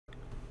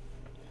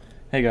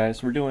Hey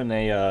guys, we're doing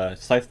a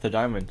Scythe to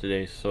Diamond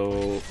today,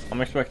 so I'm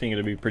expecting it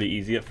to be pretty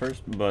easy at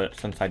first, but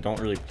since I don't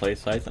really play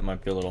Scythe, it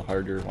might be a little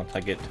harder once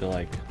I get to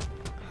like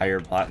higher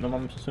platinum,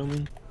 I'm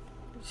assuming.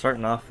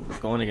 Starting off, we're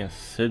going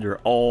against Sidra.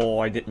 Oh,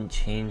 I didn't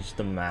change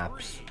the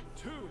maps.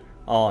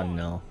 Oh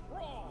no.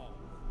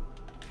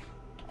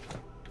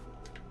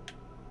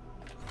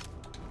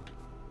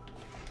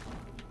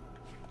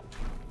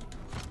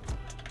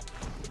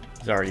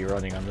 He's already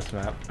running on this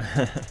map.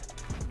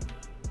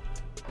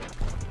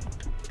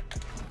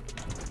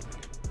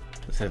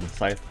 Let's hit the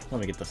Scythe. Let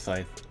me get the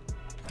Scythe.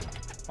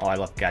 Oh, I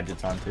left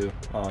gadgets on too.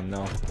 Oh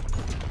no.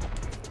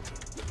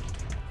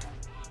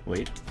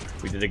 Wait,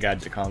 we did a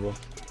gadget combo.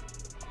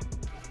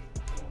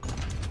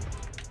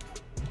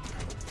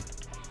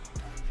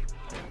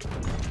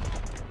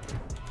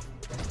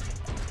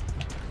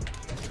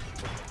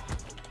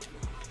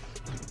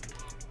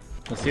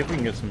 Let's see if we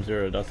can get some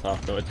zero deaths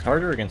off though. It's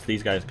harder against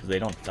these guys because they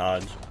don't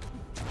dodge.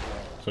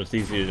 So it's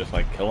easy to just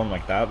like kill them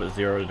like that, but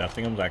zero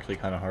deathing them is actually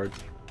kind of hard.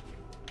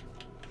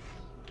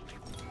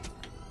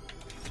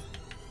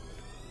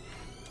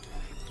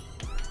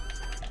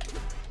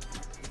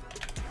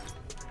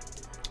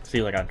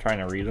 See, like I'm trying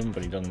to read him,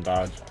 but he doesn't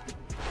dodge.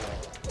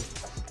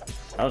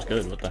 That was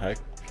good, what the heck?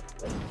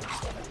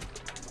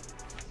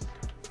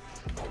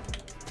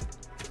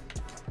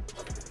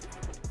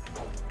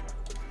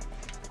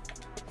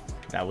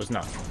 That was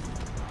not.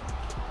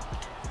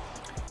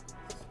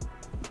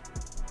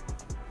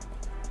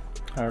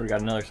 Alright, we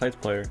got another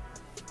Scythe player.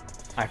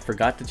 I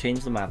forgot to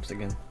change the maps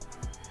again.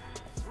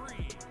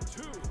 3,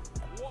 2,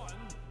 1,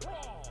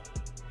 brawl!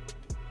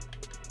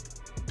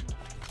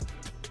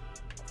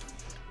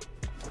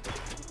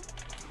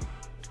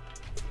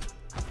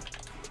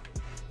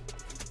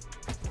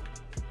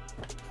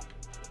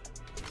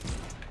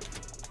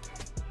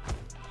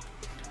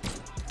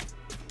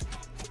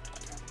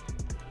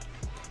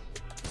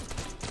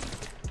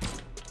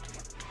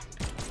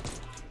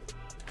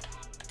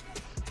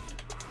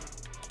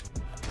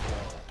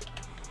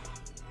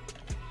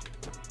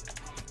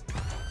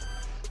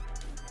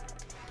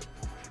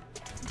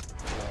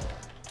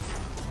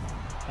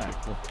 Alright,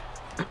 cool.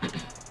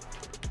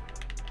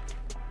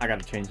 I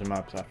gotta change the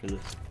maps after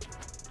this.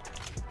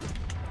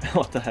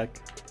 What the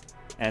heck?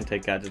 And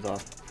take gadgets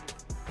off.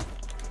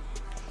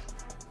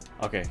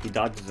 Okay, he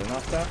dodges in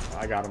off that.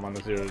 I got him on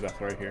the zero death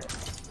right here.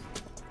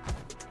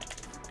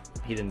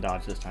 He didn't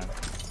dodge this time.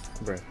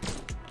 Bruh.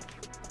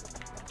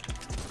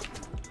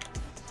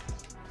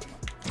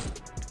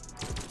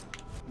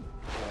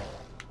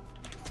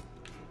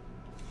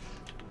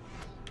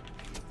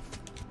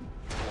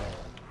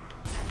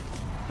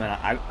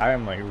 Man, I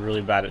am like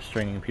really bad at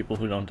stringing people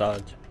who don't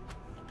dodge.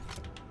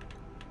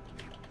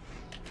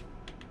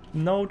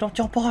 No, don't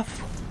jump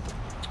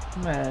off!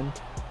 Man,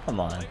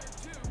 come on.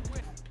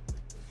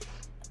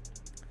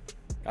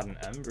 Got an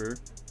Ember.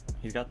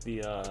 He's got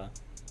the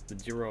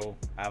Zero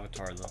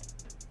avatar though.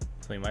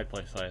 So he might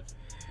play Scythe.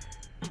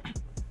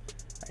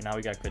 Right now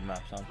we got good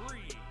maps on. 3,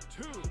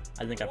 2,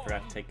 I think I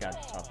forgot to take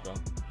gadgets off though.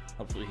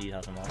 Hopefully he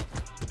has them all.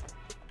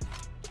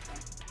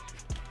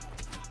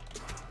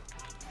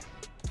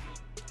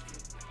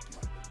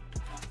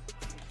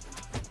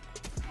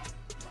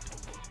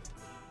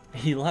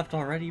 He left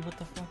already? What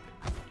the fuck?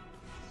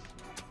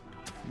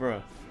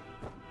 Bruh.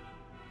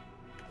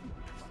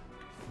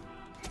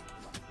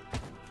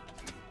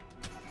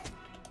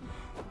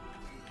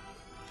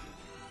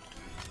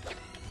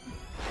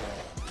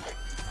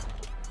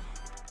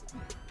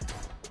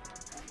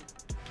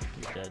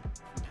 He's dead.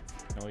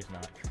 No, he's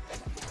not.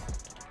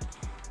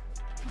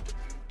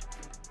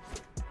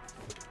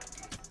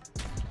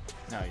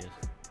 Now he is.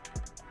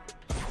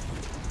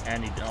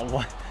 And he did. Oh,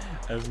 what?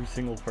 Every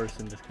single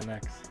person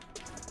disconnects.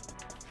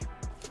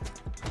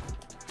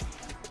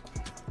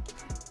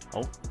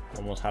 Oh,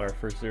 almost had our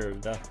first zero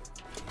death.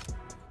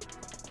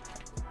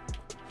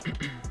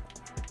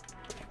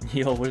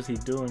 Yo, what is he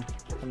doing?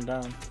 Come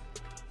down.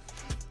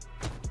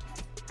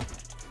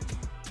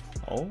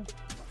 Oh.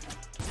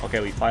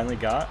 Okay, we finally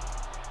got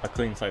a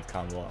clean Scythe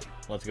combo up.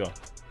 Let's go.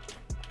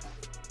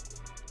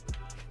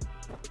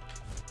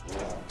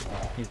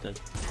 He's dead.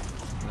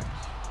 Nice.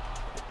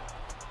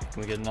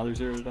 Can we get another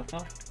zero death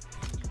off?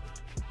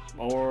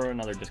 Or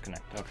another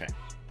disconnect. Okay.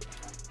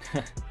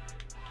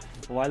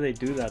 Why they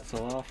do that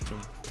so often?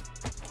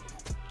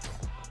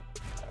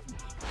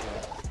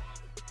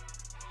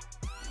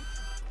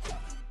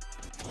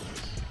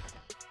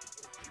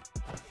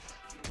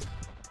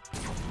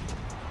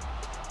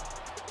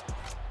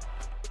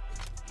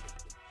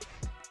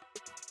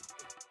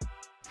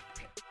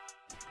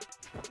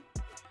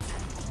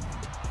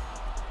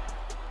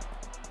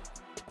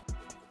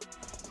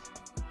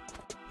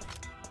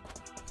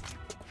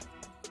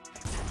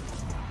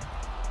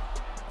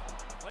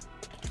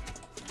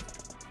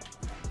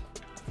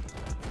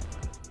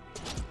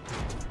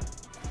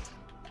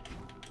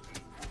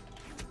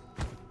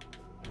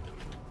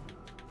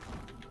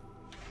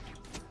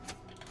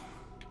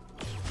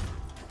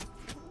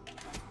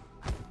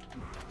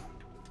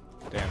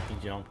 Damn, he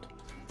jumped.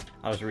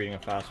 I was reading a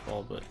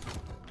fastball, but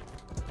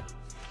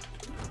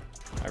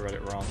read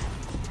it wrong.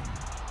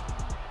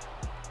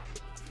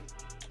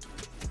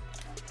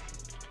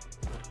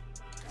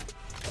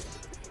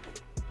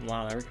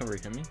 Wow, that recovery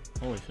hit me?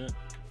 Holy shit.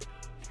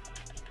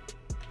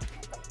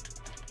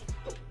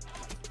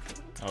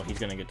 Oh, he's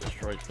gonna get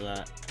destroyed for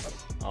that.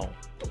 Oh,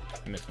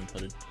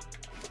 misinputted.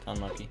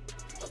 Unlucky.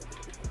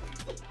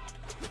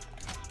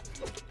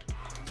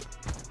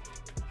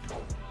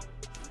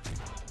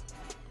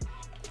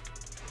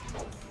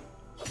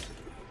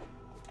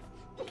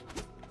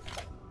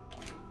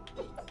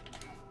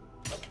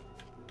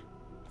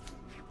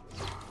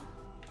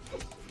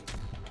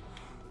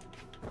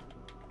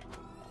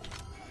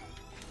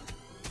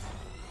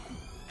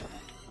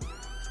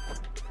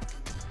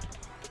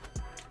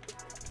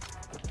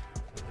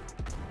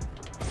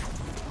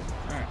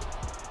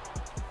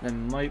 That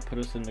might put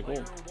us in the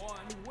goal.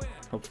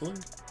 Hopefully.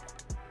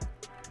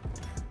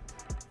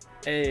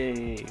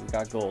 Hey, we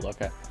got gold.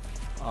 Okay.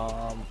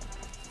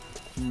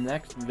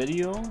 Next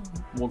video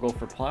we'll go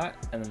for plat,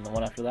 and then the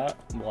one after that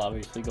we'll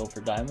obviously go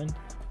for diamond.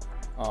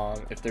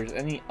 If there's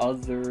any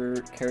other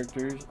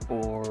characters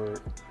or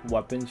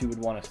weapons you would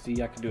want to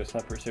see, I could do a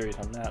separate series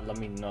on that. Let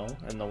me know,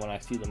 and the one I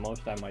see the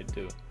most I might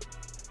do.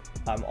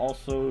 I'm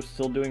also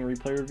still doing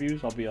replay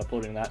reviews. I'll be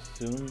uploading that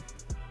soon.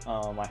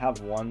 I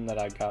have one that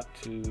I got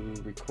to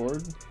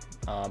record,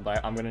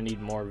 but I'm gonna need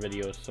more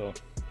videos, so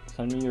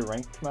send me your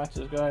ranked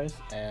matches, guys,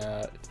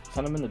 and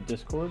send them in the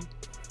Discord,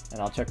 and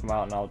I'll check them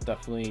out, and I'll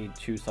definitely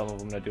choose some of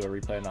them to do a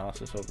replay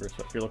analysis over.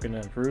 So if you're looking to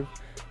improve,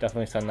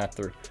 definitely send that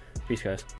through. Peace, guys.